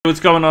What's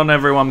going on,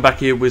 everyone? Back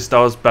here with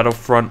Star Wars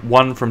Battlefront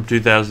 1 from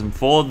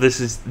 2004. This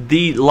is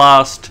the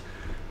last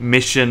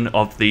mission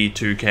of the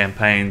two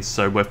campaigns,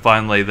 so we're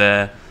finally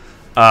there.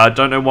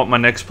 Don't know what my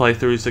next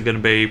playthroughs are going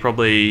to be.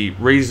 Probably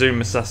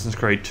resume Assassin's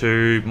Creed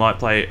 2.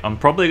 I'm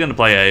probably going to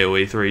play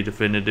AoE 3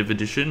 Definitive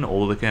Edition,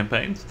 all the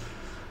campaigns.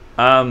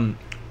 And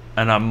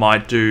I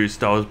might do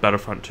Star Wars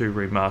Battlefront 2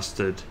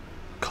 Remastered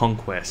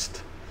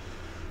Conquest,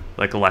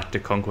 like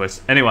Galactic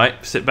Conquest. Anyway,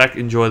 sit back,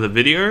 enjoy the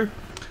video,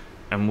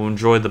 and we'll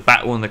enjoy the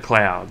battle in the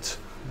clouds.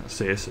 I'll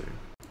see you soon.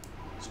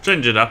 Let's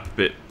change it up a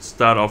bit.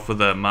 Start off with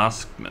a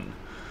maskman.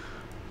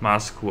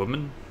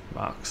 Maskwoman?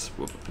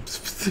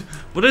 Markswoman.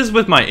 What is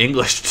with my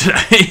English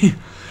today?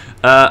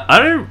 I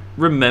don't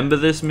remember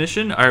this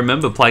mission. I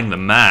remember playing the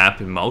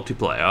map in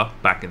multiplayer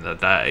back in the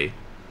day.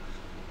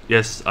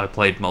 Yes, I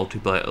played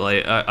multiplayer.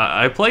 Like,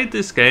 I played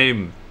this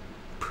game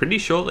pretty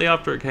shortly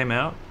after it came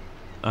out.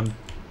 I'm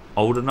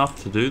old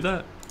enough to do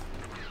that.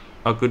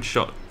 Oh, good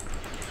shot.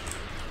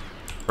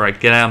 Right,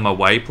 get out of my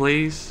way,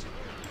 please.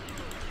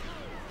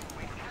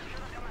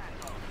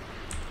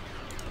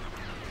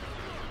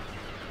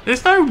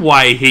 There's no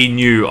way he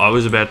knew I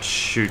was about to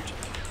shoot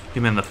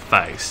him in the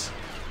face.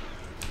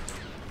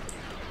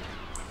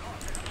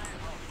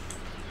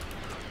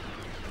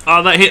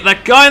 Oh, that hit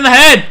that guy in the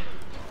head!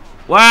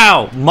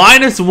 Wow,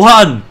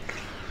 -1!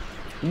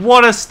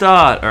 What a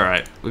start!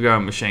 Alright, we're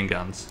going machine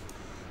guns.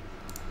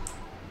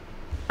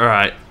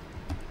 Alright.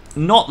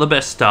 Not the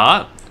best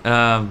start.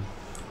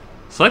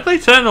 It's like they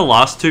turned the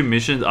last two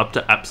missions up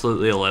to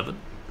absolutely 11.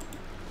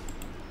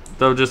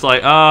 They were just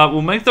like,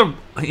 we'll make the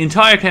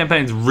entire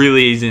campaigns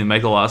really easy and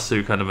make the last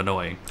two kind of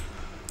annoying.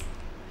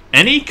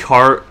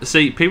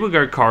 See, people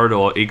go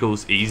corridor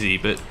equals easy,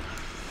 but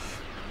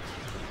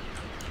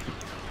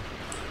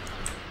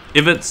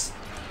if it's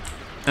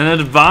an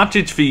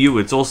advantage for you,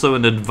 it's also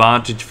an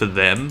advantage for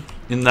them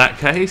in that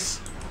case.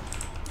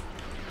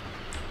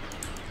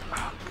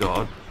 Oh,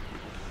 God.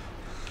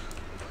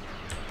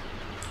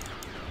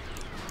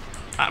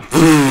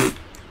 I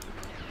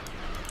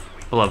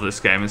love this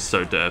game, it's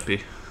so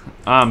derpy.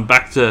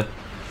 Back to...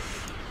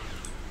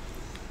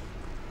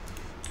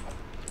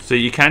 So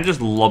you can just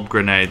lob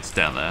grenades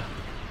down there.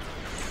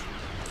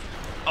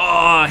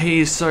 Oh, he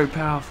is so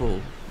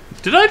powerful.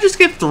 Did I just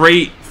get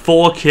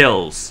 4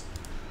 kills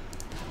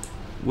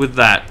with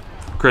that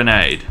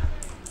grenade?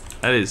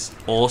 That is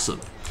awesome.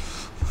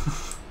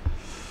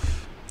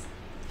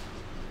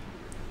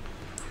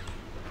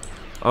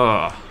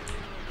 Oh.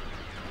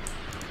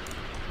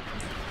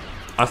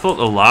 I thought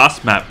the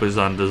last map was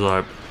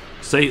undesirable.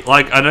 See,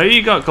 like, I know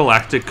you got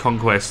Galactic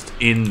Conquest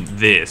in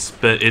this,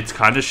 but it's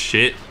kind of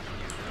shit.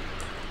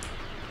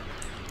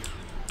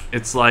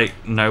 It's like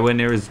nowhere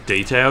near as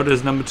detailed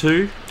as number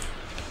 2.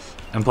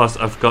 And plus,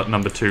 I've got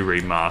number 2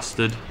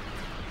 remastered.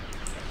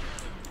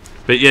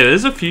 But yeah,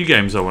 there's a few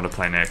games I want to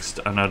play next,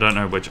 and I don't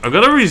know which. I've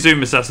got to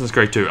resume Assassin's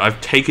Creed 2. I've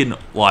taken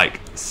like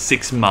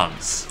 6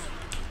 months.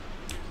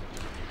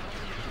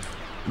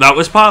 That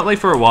was partly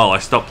for a while I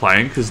stopped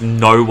playing because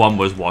no one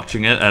was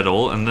watching it at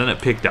all, and then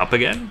it picked up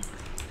again.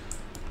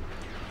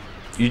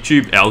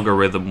 YouTube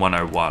algorithm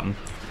 101.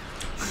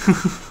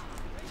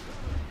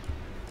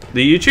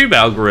 The YouTube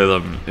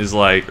algorithm is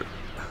like...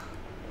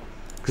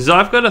 Because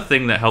I've got a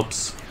thing that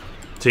helps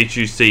teach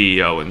you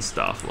CEO and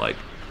stuff, like...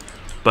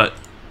 But...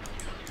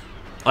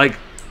 Like,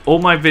 all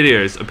my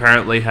videos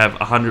apparently have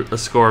a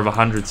score of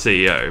 100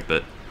 CEO,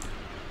 but...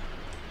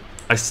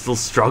 I still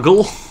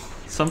struggle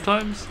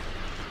sometimes.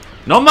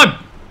 Not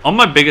on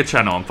my bigger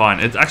channel, I'm fine.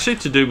 It's actually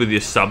to do with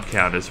your sub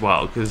count as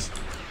well, because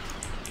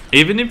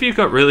even if you've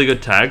got really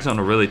good tags on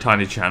a really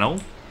tiny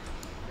channel,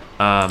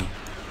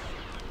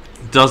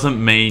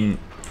 doesn't mean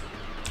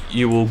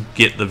you will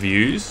get the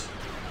views.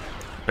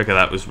 Okay,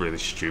 that was really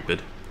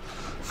stupid.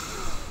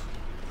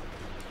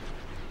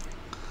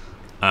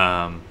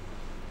 Like,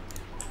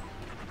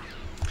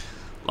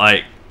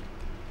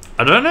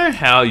 I don't know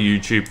how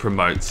YouTube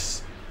promotes,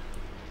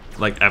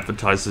 like,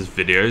 advertises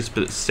videos,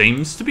 but it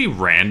seems to be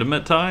random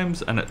at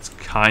times, and it's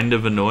kind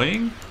of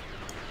annoying.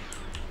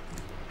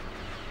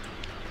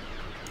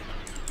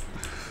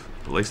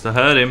 At least I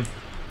heard him.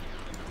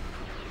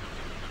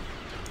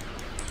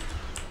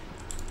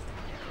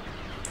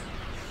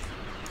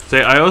 See,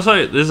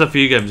 there's a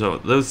few games,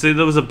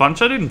 there was a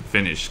bunch I didn't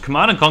finish.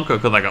 Command & Conquer,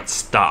 because I got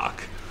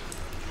stuck.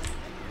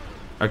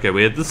 Okay,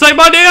 we had the same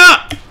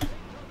idea!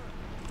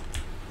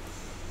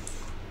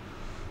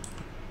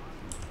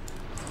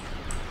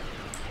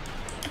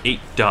 Eat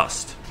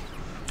dust.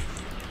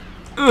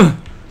 Ugh.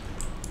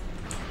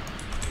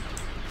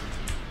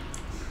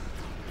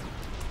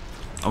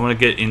 I want to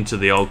get into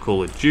the old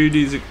Call of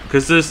Duties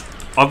because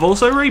I've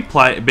also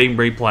been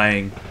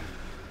replaying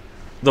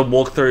the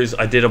walkthroughs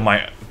I did on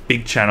my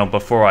big channel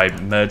before I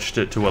merged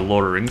it to a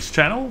Lord of the Rings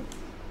channel.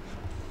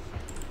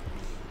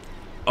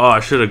 Oh,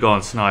 I should have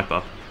gone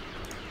sniper.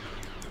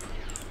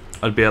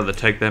 I'd be able to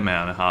take them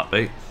out in a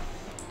heartbeat.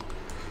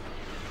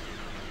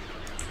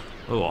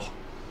 Oh.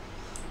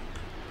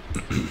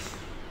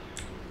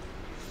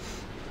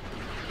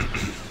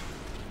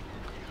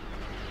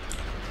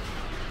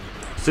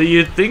 So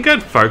you'd think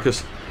I'd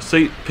focus...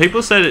 See,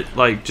 people said it,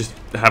 like, just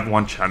have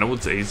one channel,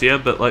 it's easier,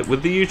 but, like,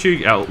 with the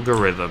YouTube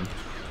algorithm,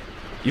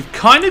 you've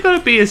kind of got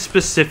to be as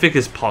specific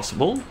as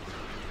possible.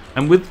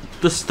 And with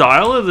the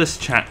style of this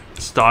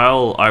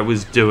style I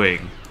was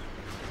doing,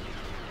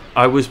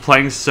 I was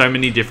playing so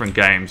many different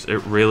games,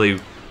 it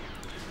really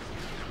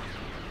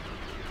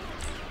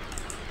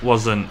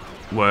wasn't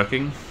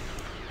working.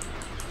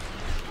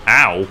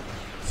 Ow.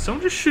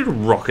 Someone just shoot a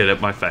rocket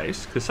at my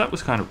face, because that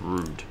was kind of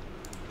rude.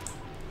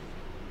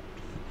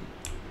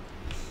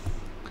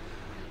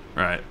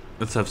 Right,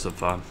 let's have some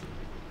fun.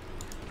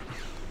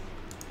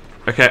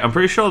 Okay, I'm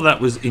pretty sure that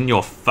was in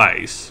your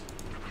face.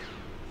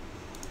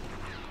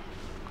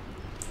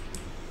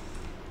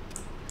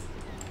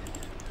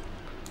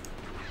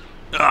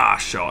 Ah,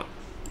 shot.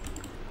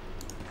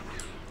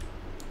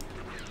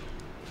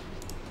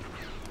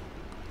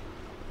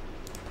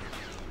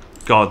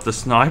 God, the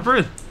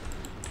sniper?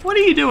 What are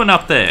you doing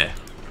up there?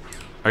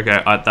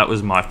 Okay, that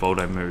was my fault,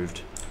 I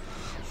moved.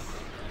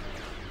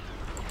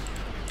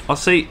 I'll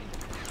see.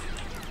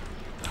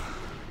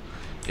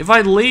 If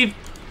I leave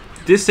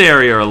this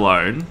area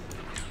alone,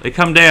 they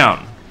come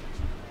down.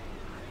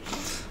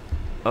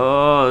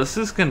 Oh, this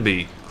is gonna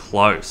be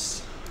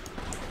close,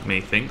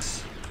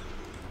 methinks.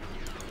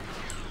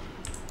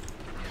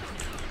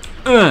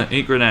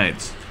 Eat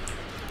grenades.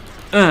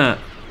 Do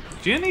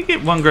you only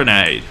get one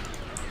grenade?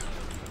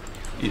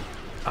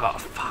 Oh,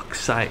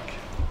 fuck's sake.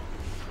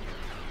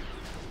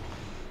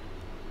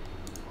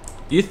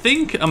 You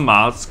think a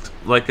masked,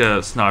 like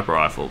a sniper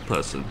rifle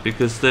person,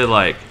 because they're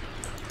like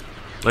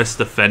less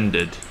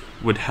defended,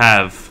 would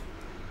have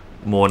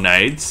more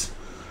nades?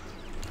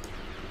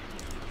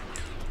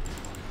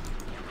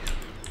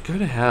 Go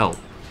to hell.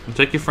 And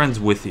take your friends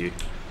with you.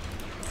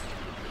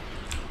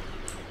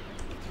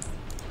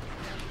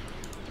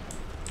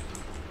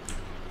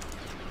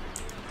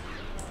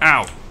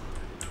 Ow.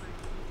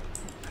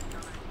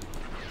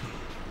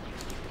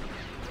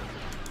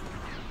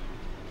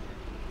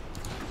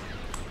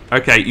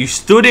 Okay, you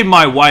stood in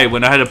my way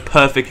when I had a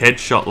perfect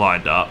headshot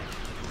lined up.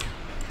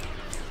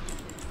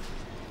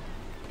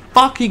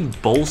 Fucking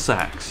ball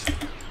sacks.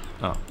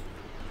 Oh.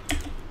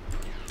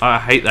 I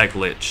hate that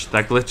glitch.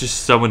 That glitch is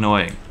so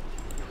annoying.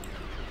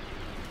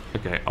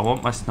 Okay, I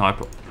want my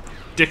sniper.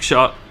 Dick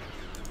shot.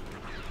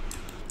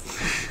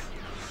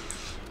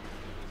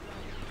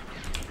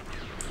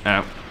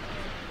 Ow.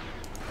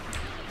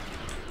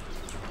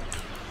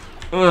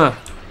 Ugh.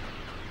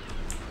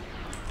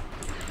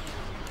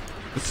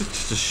 This is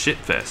just a shit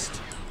fest.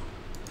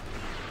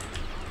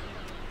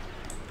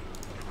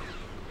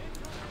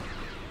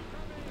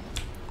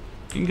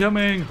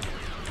 Incoming!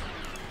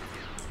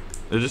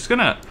 They're just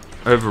gonna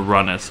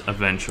overrun us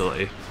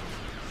eventually.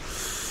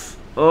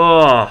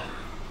 Oh,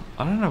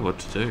 I don't know what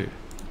to do.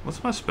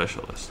 What's my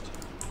specialist?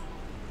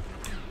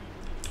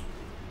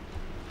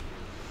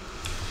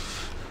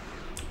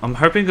 I'm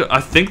hoping...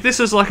 I think this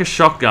is like a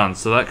shotgun,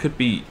 so that could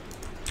be...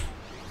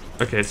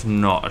 Okay, it's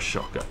not a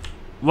shotgun.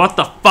 What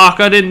the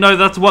fuck? I didn't know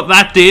that's what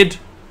that did!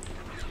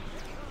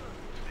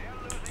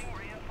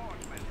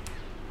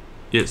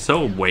 Yeah,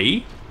 so are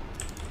we?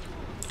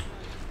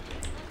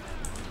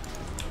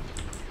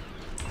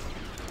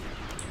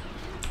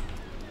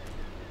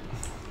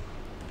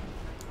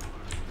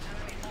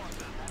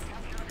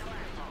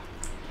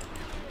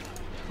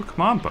 Well,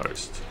 command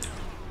post.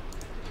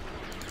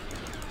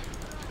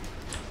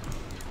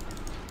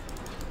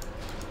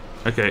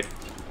 Okay.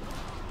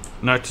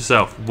 Note to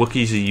self,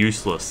 Wookiees are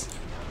useless.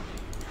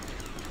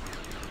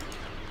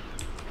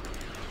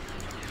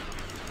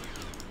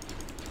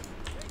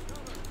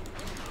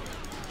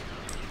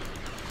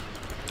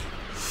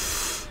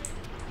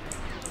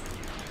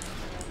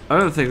 I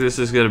don't think this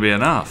is going to be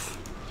enough.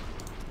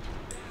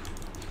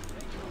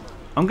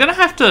 I'm going to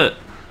have to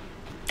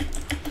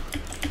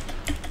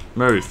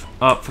move.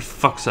 Oh, for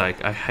fuck's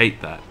sake, I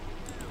hate that.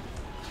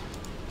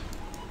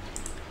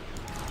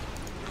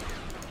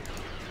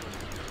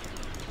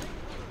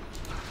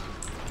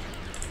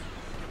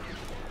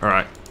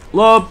 Alright.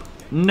 Lob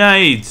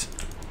nades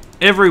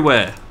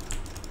everywhere.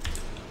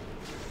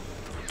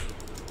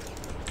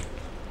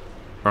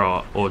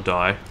 Or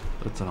die.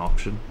 That's an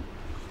option.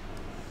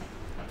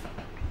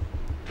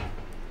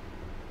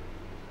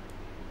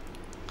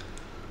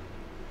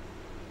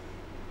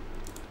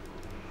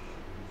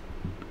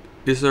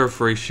 Is there a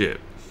free ship?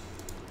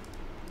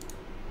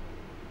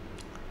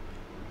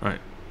 Right.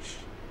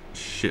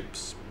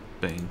 Ship's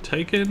been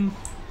taken.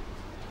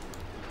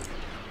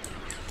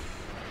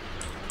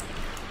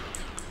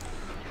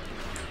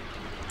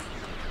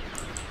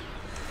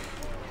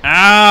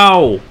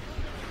 Ow!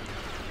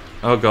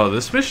 Oh god,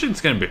 this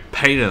mission's gonna be a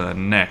pain in the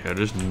neck, I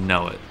just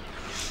know it.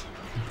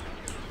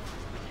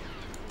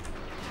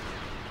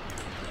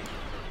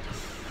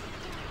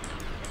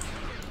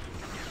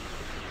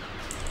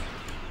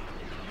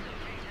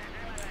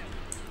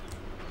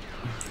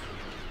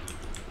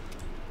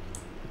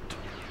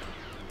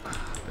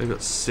 They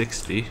got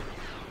 60.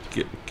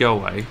 Go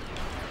away.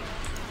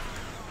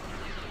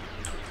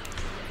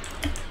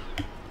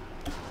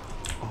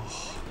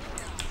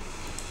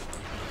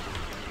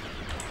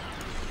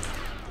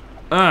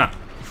 I'm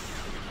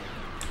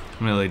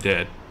nearly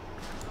dead.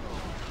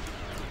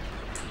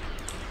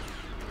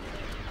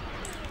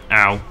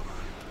 Ow.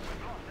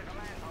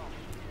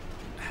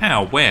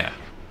 How? Where?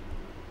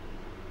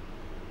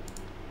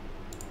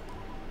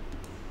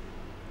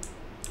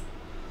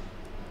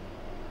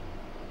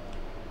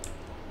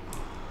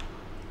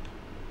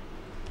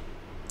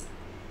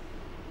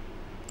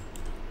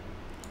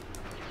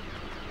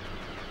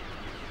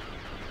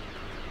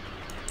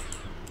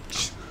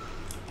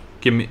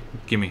 Gimme.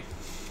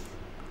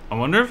 I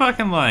wonder if I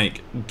can,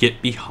 like,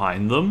 get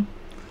behind them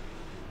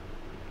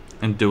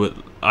and do it.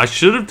 I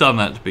should have done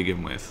that to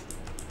begin with.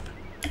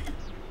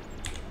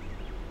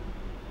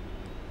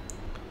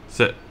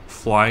 So,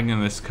 flying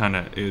in this kind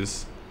of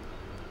is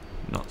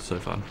not so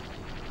fun.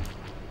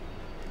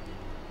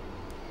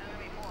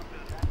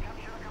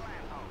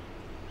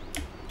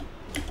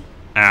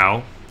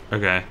 Ow.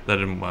 Okay, that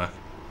didn't work.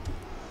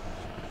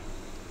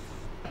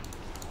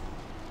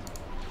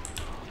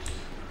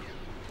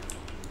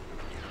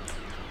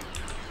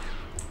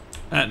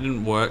 That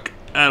didn't work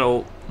at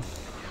all.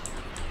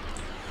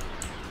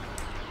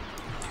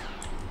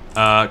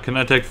 Can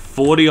I take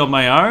 40 on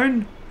my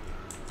own?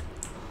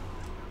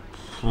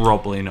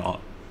 Probably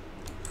not.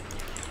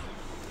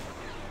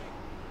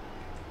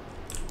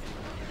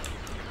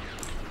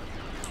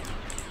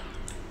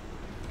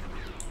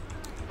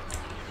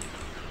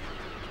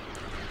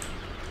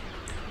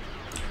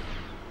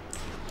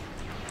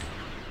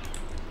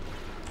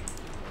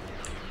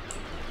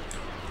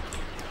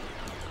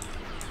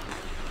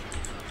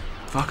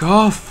 Fuck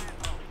off!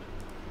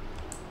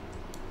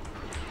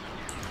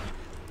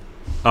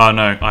 Oh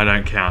no, I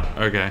don't count.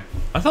 Okay.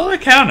 I thought I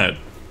counted.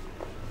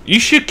 You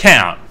should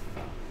count.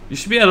 You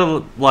should be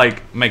able to,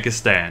 like, make a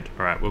stand.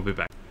 Alright, we'll be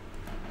back.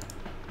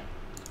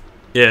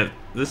 Yeah,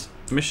 this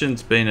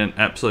mission's been an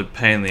absolute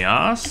pain in the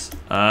ass.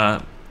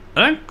 I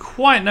don't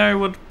quite know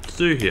what to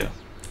do here.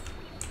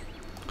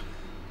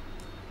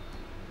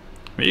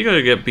 But you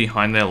gotta get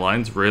behind their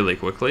lines really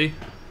quickly.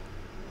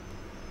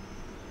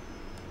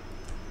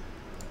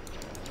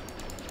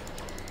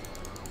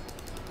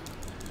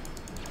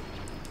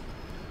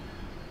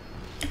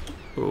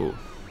 Ooh.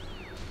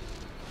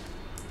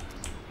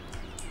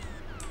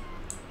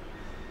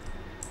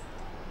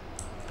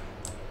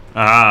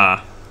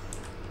 Ah.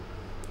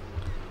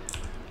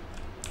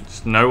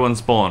 Just no one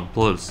spawn,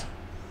 please.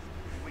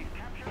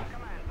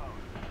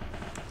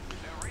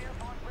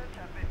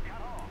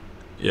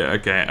 Yeah,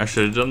 okay, I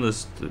should have done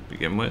this to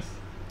begin with.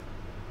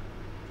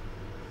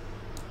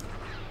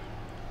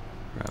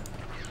 Crap.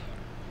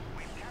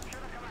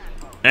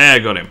 Yeah, I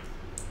got him.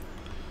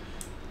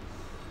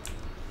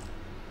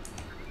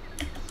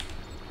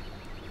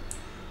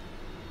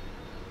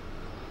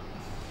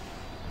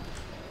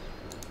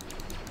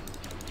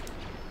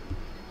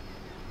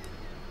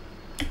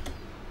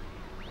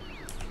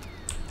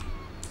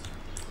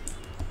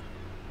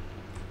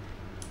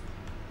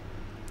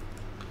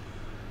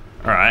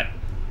 Alright.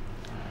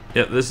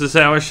 Yep, this is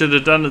how I should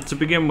have done it to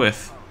begin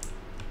with.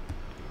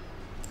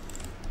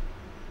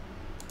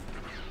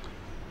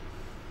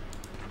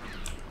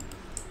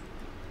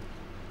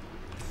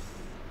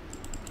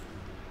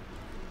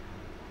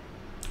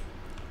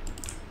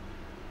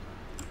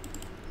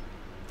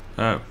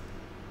 Oh.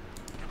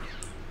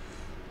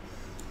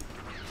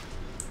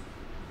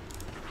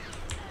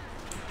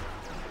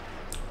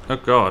 Oh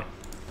god.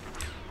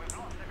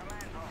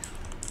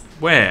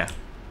 Where?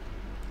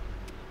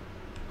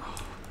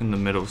 In the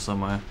middle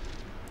somewhere.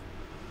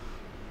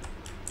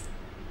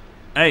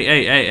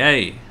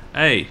 Hey.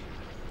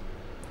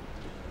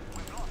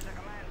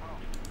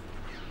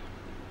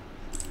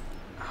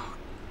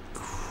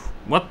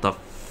 What the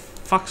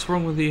fuck's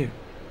wrong with you?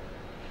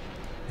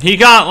 He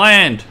can't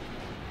land!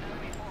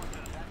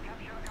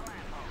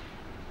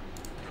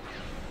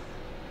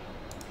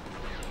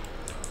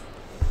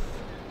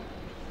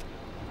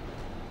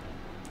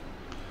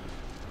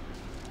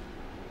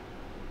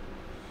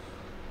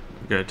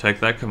 Go take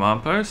that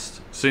command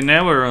post. See,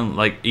 now we're on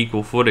like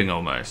equal footing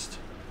almost.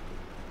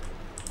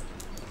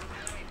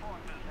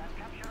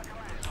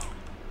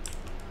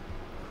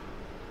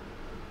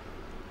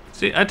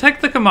 See, I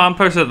take the command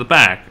post at the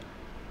back.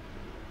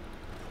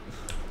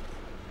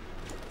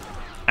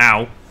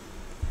 Ow.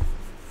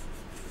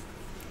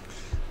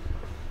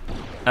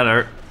 That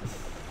hurt.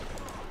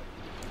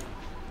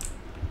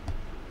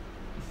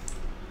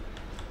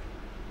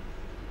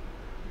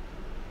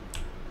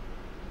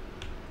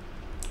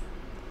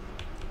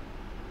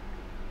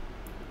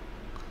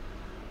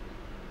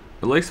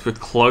 At least we're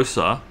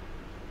closer.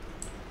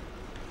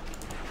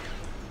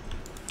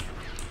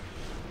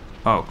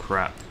 Oh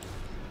crap.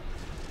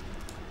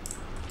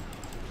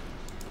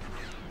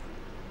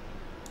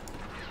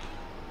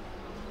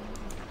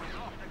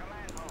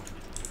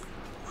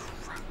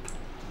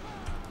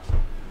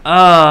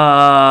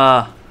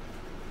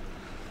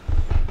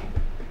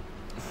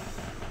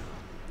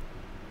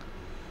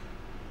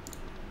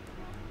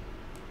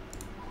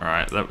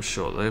 Alright, that was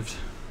short-lived.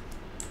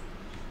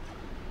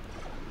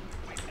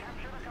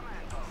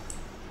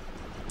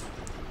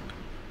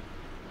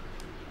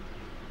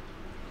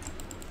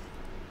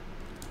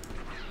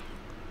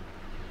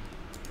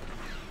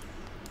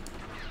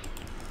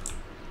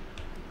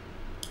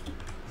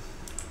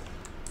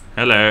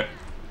 Hello.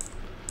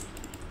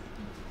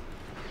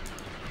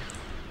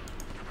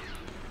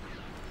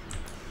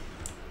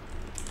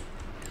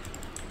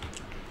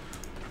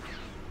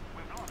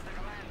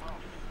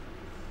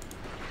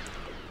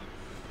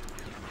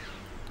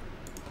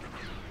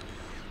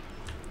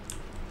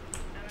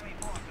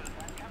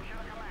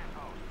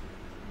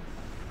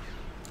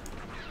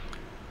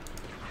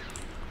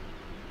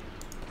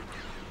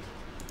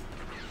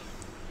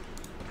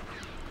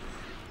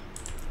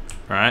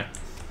 Right.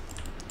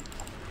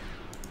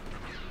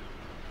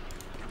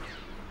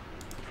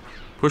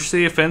 Push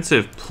the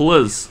offensive,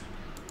 please.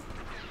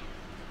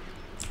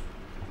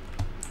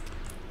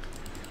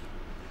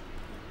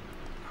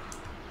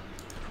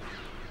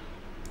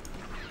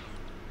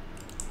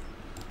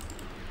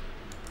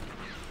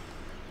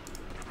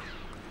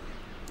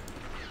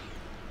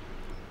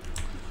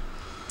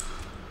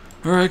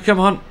 All right,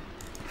 come on.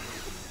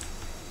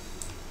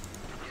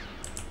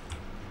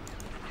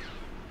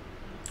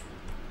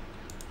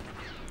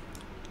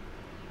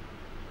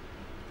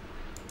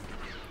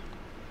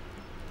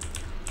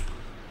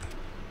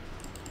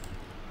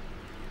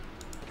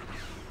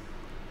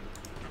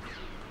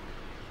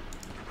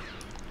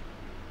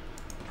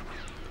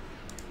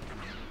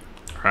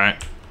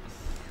 Right.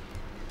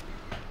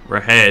 We're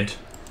ahead.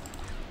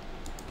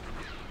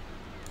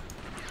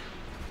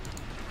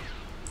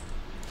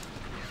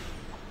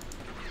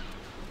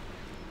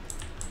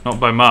 Not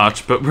by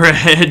much, but we're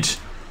ahead.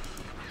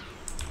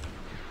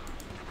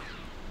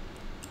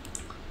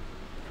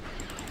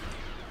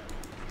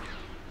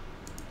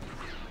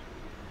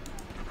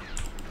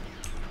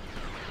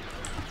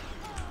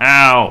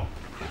 Ow.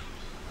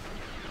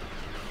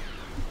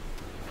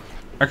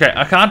 Okay,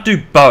 I can't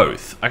do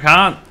both. I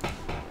can't...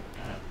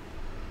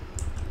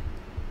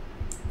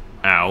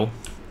 Ow.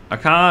 I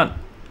can't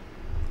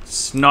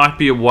snipe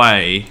your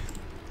way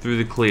through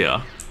the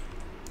clear.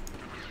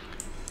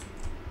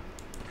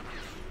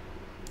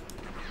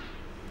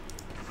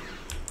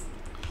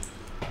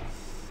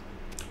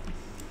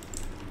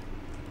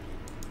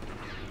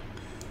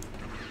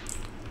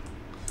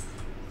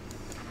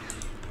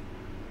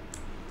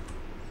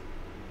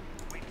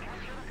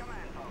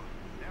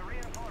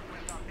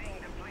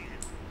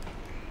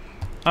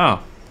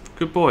 Oh,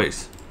 good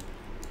boys.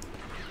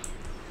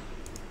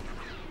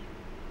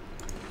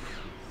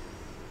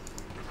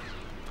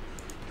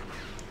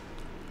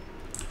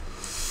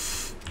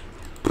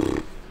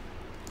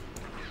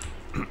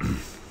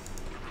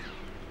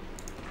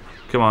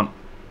 Come on.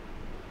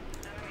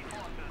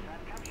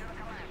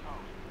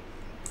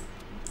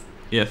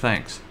 Yeah,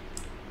 thanks.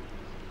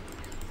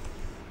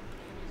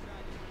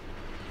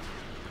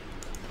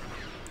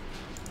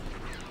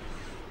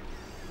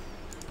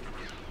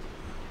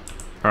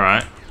 All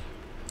right.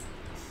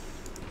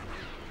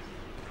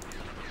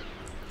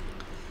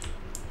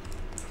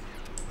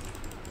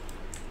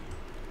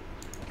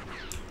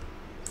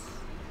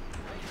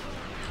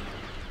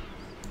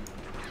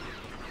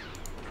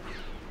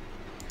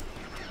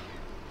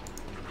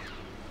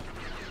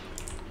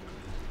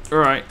 All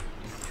right.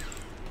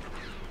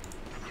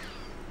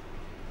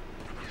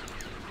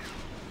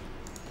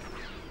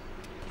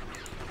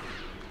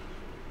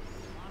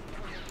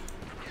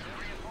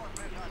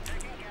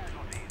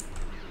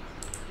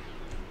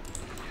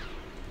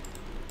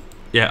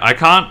 Yeah, I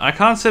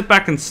can't sit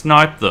back and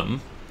snipe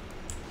them.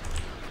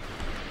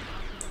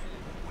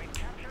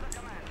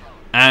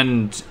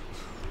 And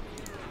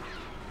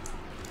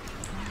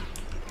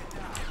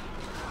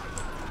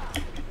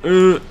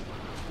so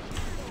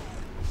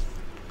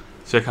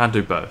I can't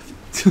do both.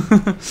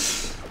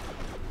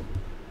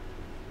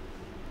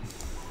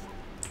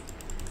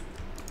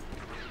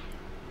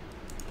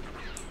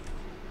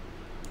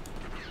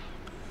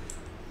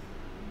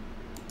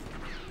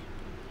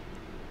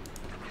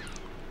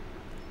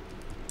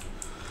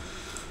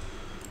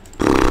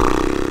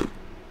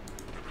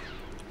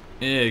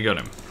 Yeah, you got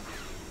him.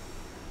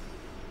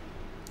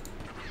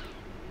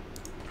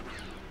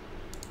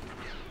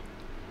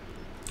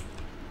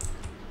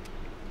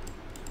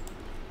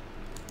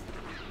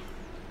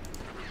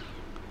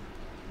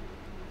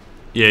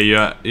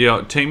 Yeah,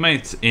 your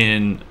teammates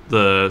in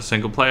the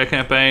single player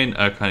campaign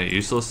are kind of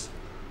useless.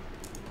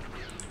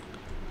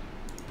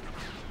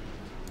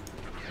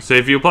 So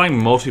if you're playing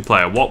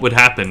multiplayer, what would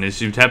happen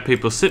is you'd have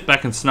people sit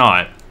back and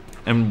snipe,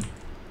 and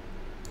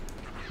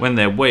when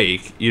they're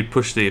weak, you'd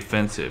push the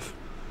offensive.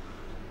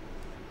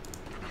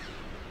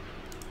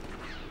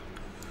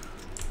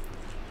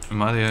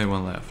 Am I the only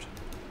one left?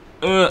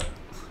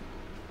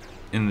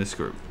 In this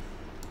group.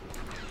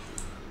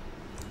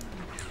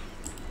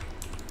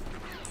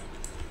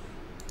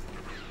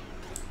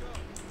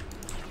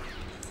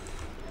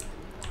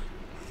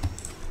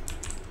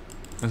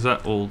 Is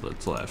that all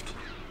that's left?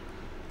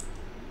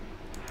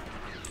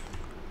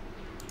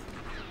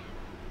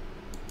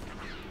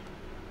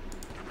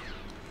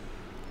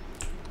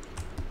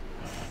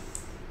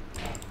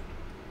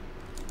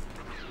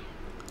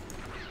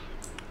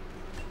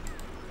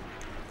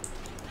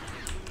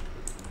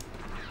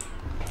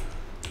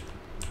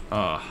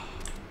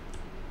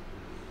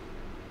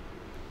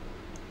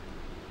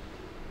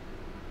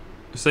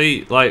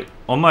 See, like,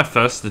 on my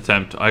first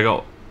attempt, I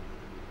got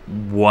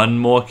one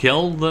more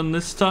kill than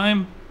this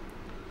time.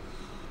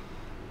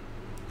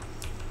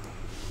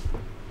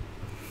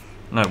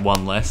 No,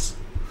 one less.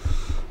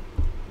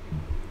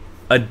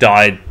 I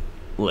died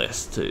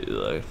less too,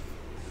 though.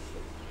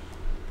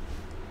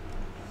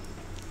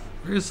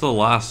 Where's the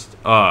last?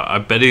 Oh, I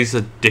bet he's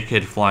a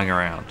dickhead flying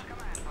around.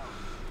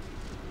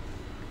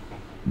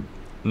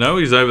 No,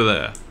 he's over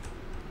there.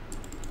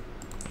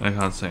 I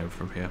can't see him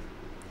from here.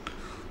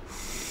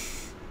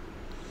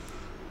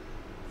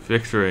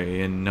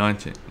 Victory in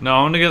 19. No,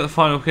 I want to get the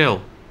final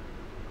kill.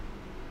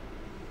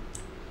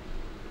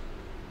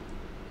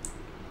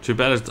 Too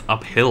bad it's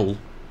uphill.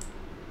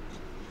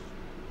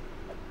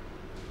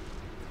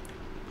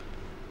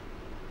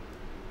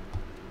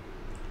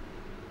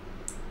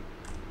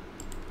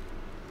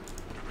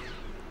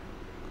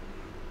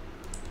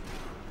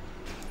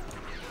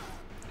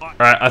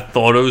 Alright, I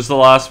thought it was the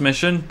last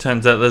mission.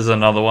 Turns out there's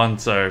another one,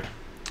 so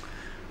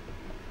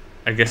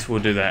I guess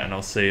we'll do that and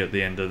I'll see you at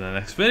the end of the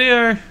next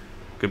video.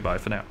 Goodbye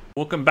for now.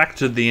 Welcome back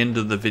to the end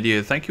of the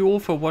video. Thank you all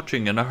for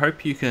watching, and I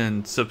hope you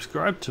can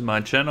subscribe to my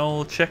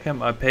channel, check out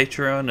my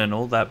Patreon and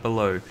all that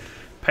below.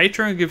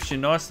 Patreon gives you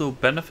nice little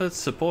benefits,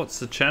 supports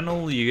the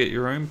channel, you get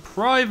your own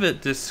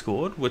private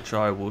Discord, which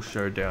I will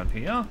show down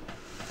here,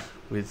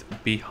 with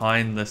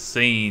behind the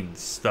scenes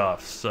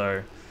stuff,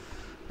 so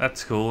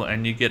that's cool,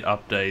 and you get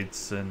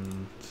updates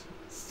and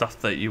stuff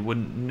that you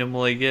wouldn't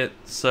normally get,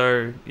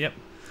 so yep.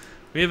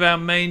 We have our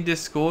main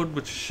Discord,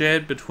 which is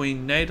shared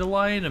between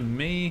Nadoline and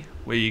me,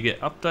 where you get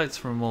updates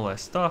from all our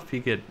stuff.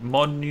 You get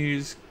mod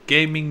news,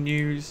 gaming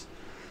news,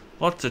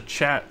 lots of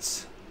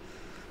chats,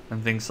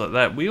 and things like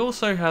that. We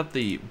also have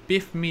the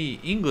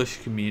BFME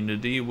English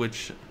community,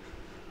 which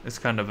is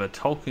kind of a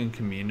Tolkien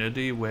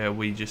community, where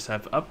we just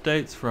have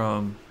updates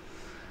from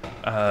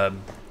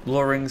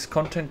Loring's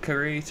content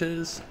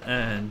creators,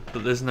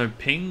 but there's no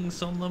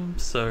pings on them,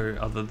 so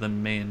other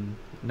than me and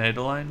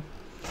Nadoline.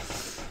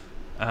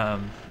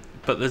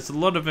 But there's a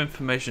lot of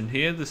information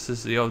here. This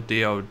is the old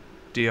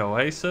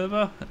DOA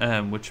server,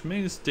 which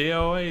means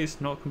DOA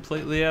is not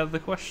completely out of the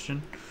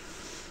question.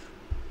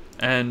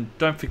 And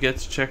don't forget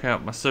to check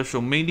out my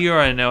social media.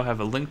 I now have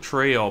a link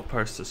tree. I'll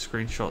post the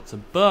screenshots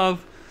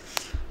above.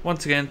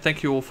 Once again,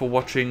 thank you all for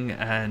watching,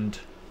 and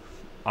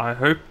I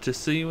hope to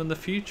see you in the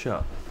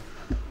future.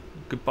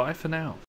 Goodbye for now.